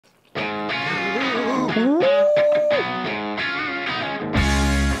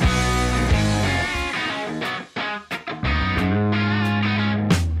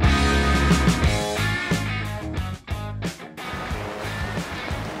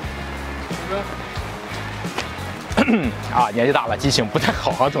年纪大了，记性不太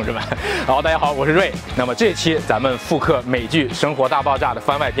好啊，同志们。好，大家好，我是瑞。那么这期咱们复刻美剧《生活大爆炸》的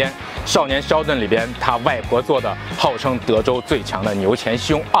番外篇《少年Sheldon》里边他外婆做的号称德州最强的牛前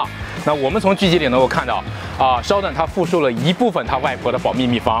胸啊。那我们从剧集里能够看到Sheldon 他复述了一部分他外婆的保密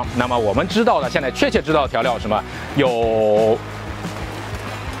秘方。那么我们知道的，现在确切知道的调料什么？有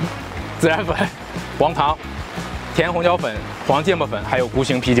孜然粉、黄糖、甜红椒粉、黄芥末粉，还有菇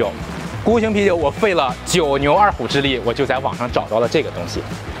型啤酒。菇型啤酒，我费了9牛2虎之力，我就在网上找到了这个东西。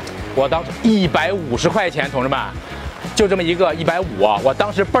我当时150块钱，同志们，就这么一个150啊！我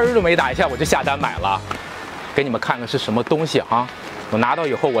当时嘣儿都没打一下，我就下单买了。给你们看看是什么东西啊！我拿到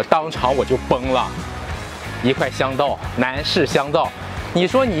以后，我当场我就崩了。一块香皂，男士香皂。你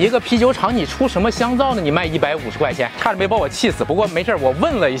说你一个啤酒厂，你出什么香皂呢？你卖150块钱，差点没把我气死。不过没事，我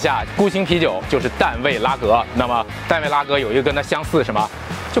问了一下，菇型啤酒就是淡味拉格。那么淡味拉格有一个跟它相似什么？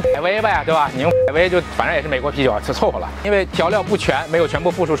就百威呗，对吧？你用百威就反正也是美国啤酒，就凑合了。因为调料不全，没有全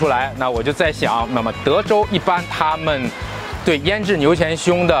部复述出来，那我就在想，那么德州一般他们对腌制牛前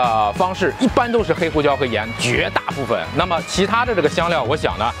胸的方式一般都是黑胡椒和盐，绝大部分。那么其他的这个香料，我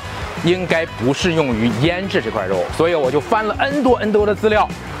想呢，应该不是用于腌制这块肉，所以我就翻了 N 多的资料，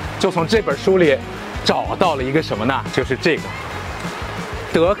就从这本书里找到了一个什么呢？就是这个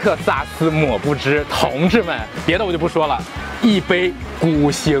德克萨斯抹布汁，同志们，别的我就不说了。一杯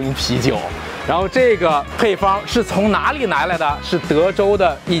菇型啤酒，然后这个配方是从哪里拿来的？是德州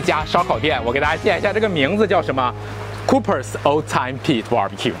的一家烧烤店，我给大家念一下，这个名字叫什么 ？Cooper's Old Time Pit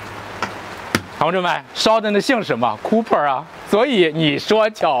Barbecue。同志们，Sheldon的姓什么 ？Cooper 啊。所以你说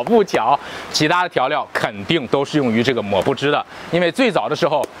巧不巧？其他的调料肯定都是用于这个抹布汁的，因为最早的时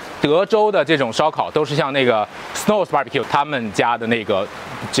候，德州的这种烧烤都是像那个 Snow's Barbecue 他们家的那个，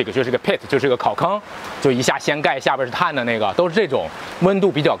这个就是个 pit， 就是个烤坑，就一下掀盖，下边是炭的那个，都是这种温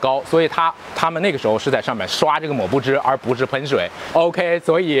度比较高，所以他们那个时候是在上面刷这个抹布汁，而不是喷水。OK，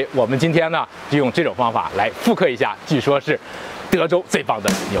 所以我们今天呢就用这种方法来复刻一下，据说是德州最棒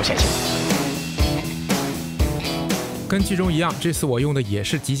的牛前胸。跟剧中一样，这次我用的也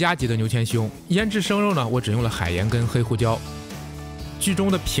是极佳级的牛前胸。腌制生肉呢，我只用了海盐跟黑胡椒。剧中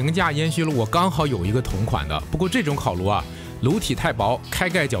的平价烟熏炉我刚好有一个同款的，不过这种烤炉啊，炉体太薄，开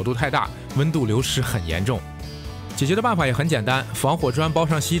盖角度太大，温度流失很严重。解决的办法也很简单，防火砖包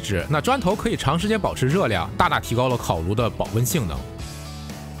上锡纸，那砖头可以长时间保持热量，大大提高了烤炉的保温性能。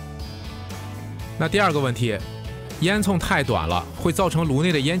那第二个问题，烟囱太短了，会造成炉内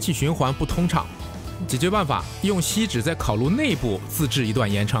的烟气循环不通畅。解决办法，用锡纸在烤炉内部自制一段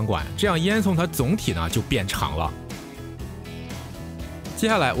延长管，这样烟囱它总体呢就变长了。接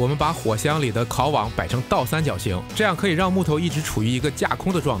下来我们把火箱里的烤网摆成倒三角形，这样可以让木头一直处于一个架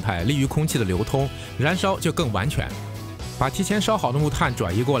空的状态，利于空气的流通，燃烧就更完全。把提前烧好的木炭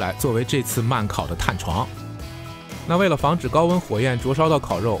转移过来，作为这次慢烤的炭床。那为了防止高温火焰灼烧到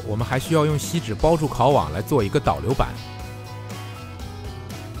烤肉，我们还需要用锡纸包住烤网来做一个导流板。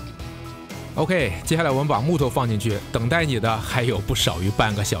OK， 接下来我们把木头放进去，等待你的还有不少于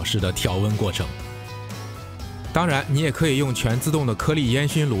半个小时的调温过程。当然，你也可以用全自动的颗粒烟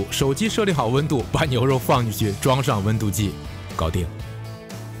熏炉，手机设定好温度，把牛肉放进去，装上温度计，搞定。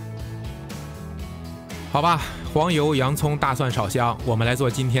好吧，黄油、洋葱、大蒜炒香，我们来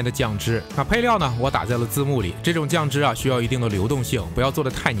做今天的酱汁。那配料呢，我打在了字幕里。这种酱汁啊，需要一定的流动性，不要做得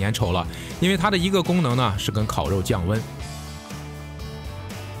太粘稠了，因为它的一个功能呢是跟烤肉降温。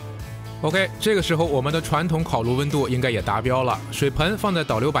OK， 这个时候我们的传统烤炉温度应该也达标了。水盆放在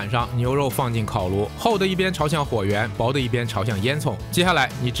导流板上，牛肉放进烤炉，厚的一边朝向火源，薄的一边朝向烟囱。接下来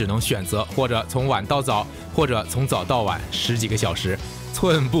你只能选择，或者从晚到早，或者从早到晚10几个小时，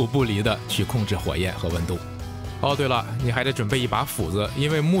寸步不离的去控制火焰和温度。哦，对了，你还得准备一把斧子，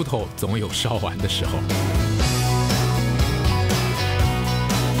因为木头总有烧完的时候。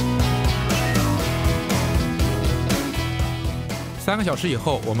3个小时以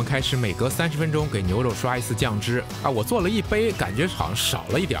后，我们开始每隔30分钟给牛肉刷一次酱汁啊！我做了1杯，感觉好像少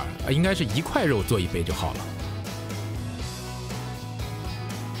了一点应该是1块肉做1杯就好了。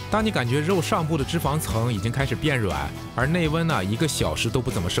当你感觉肉上部的脂肪层已经开始变软，而内温呢1个小时都不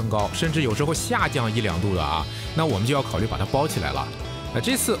怎么升高，甚至有时候下降1、2度的啊，那我们就要考虑把它包起来了。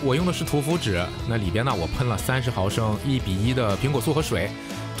这次我用的是涂氟纸，那里边呢我喷了30毫升1:1的苹果醋和水。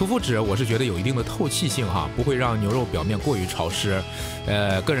涂氟纸我是觉得有一定的透气性哈，不会让牛肉表面过于潮湿，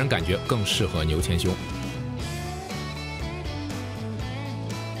个人感觉更适合牛前胸。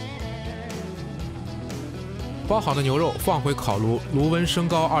包好的牛肉放回烤炉，炉温升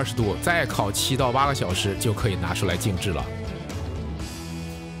高20度，再烤7到8个小时，就可以拿出来静置了。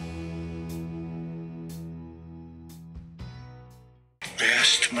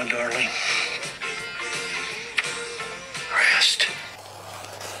Rest, my darling. Rest.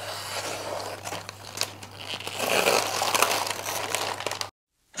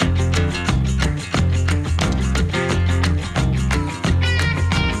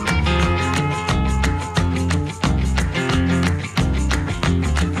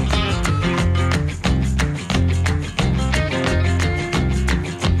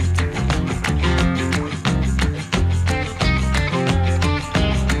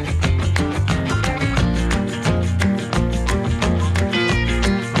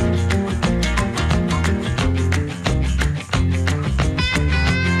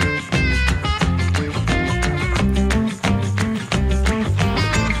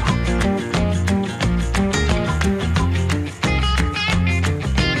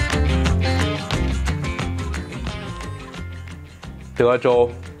 德州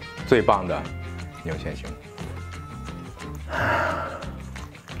最棒的牛前胸。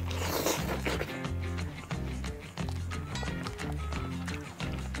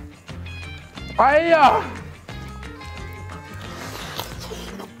哎呀！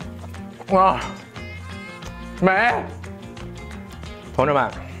哇，美！同志们，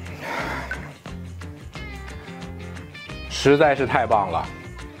实在是太棒了。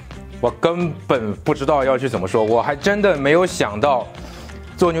我根本不知道要去怎么说，我还真的没有想到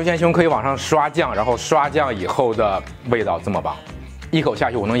做牛前胸可以往上刷酱，然后刷酱以后的味道这么棒，一口下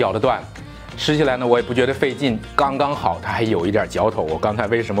去我能咬得断，吃起来呢我也不觉得费劲，刚刚好，它还有一点嚼头。我刚才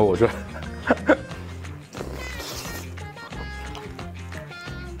为什么我说，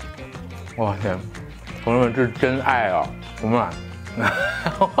我天，同志们这是真爱啊，同志们，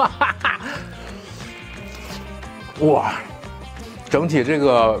哇，整体这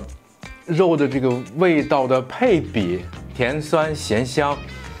个肉的这个味道的配比，甜酸咸香，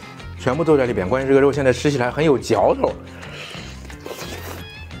全部都在里边。关键这个肉现在吃起来很有嚼头。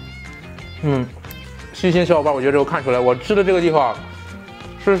细心小伙伴，我觉得我看出来，我吃的这个地方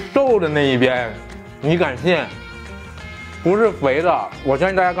是瘦的那一边，你敢信？不是肥的。我相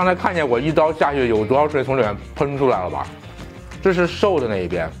信大家刚才看见我一刀下去有多少水从里面喷出来了吧？这是瘦的那一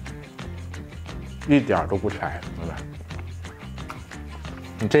边，一点都不柴，明白？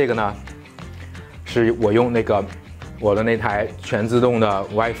你这个呢？是我用我的那台全自动的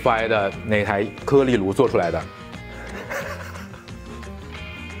WiFi 的那台颗粒炉做出来的。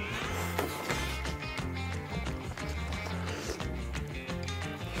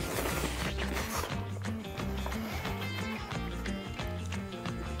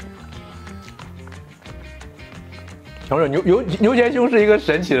同志，牛前胸是一个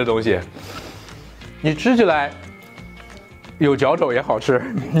神奇的东西，你吃起来有嚼头也好吃，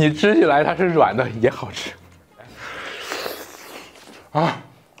你吃起来它是软的也好吃。啊，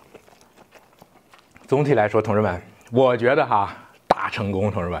总体来说，同志们，我觉得大成功，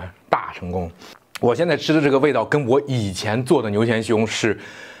同志们，大成功。我现在吃的这个味道跟我以前做的牛前胸是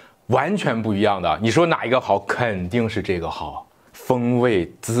完全不一样的。你说哪一个好？肯定是这个好，风味、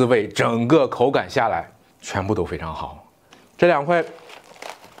滋味，整个口感下来全部都非常好。这两块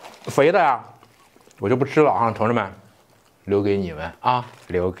肥的呀，我就不吃了啊，同志们，留给你们啊，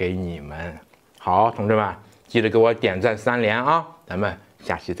留给你们。好，同志们，记得给我点赞3连啊！咱们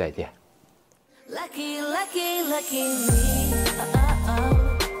下期再见。Lucky, lucky, lucky me.